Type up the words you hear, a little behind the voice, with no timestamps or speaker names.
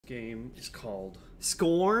game is called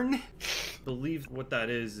Scorn. I believe what that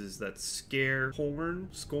is that scare horn.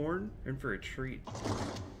 Scorn. In for a treat.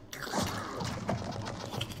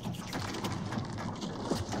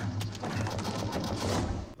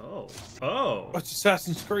 Oh. It's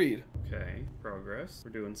Assassin's Creed. Okay, progress.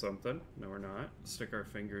 We're doing something. No, we're not. Stick our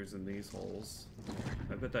fingers in these holes.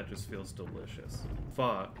 I bet that just feels delicious.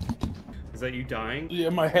 Fuck. Is that you dying? Yeah,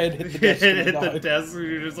 my head hit the desk. It hit the desk and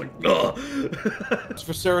you're just like, ugh! It's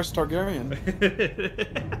Viserys Targaryen.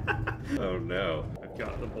 Oh no. I've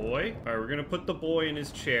got the boy. Alright, we're gonna put the boy in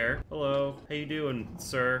his chair. Hello. How you doing,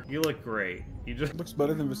 sir? You look great. You just Looks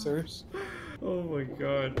better than Viserys. Oh my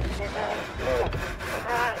god.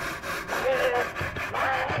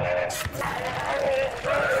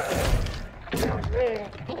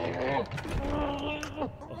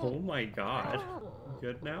 Oh my god.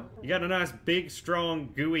 Good now? You got a nice big strong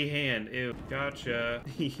gooey hand. Ew. Gotcha.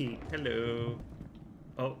 Hello.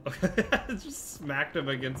 Oh, just smacked him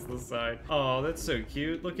against the side. Oh, that's so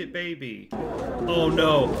cute. Look at baby. Oh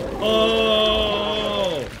no.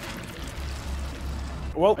 Oh!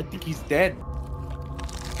 Well, I think he's dead.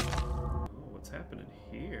 What's happening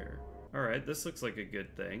here? Alright, this looks like a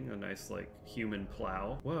good thing. A nice, like, human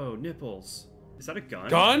plow. Whoa, nipples. Is that a gun?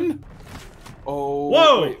 Gun? Oh.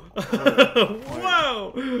 Whoa! Wait.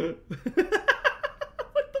 Whoa!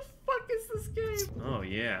 What the fuck is this game? Oh,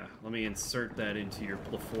 yeah. Let me insert that into your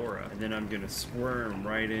plethora. And then I'm gonna squirm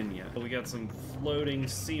right in ya. We got some floating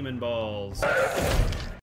semen balls.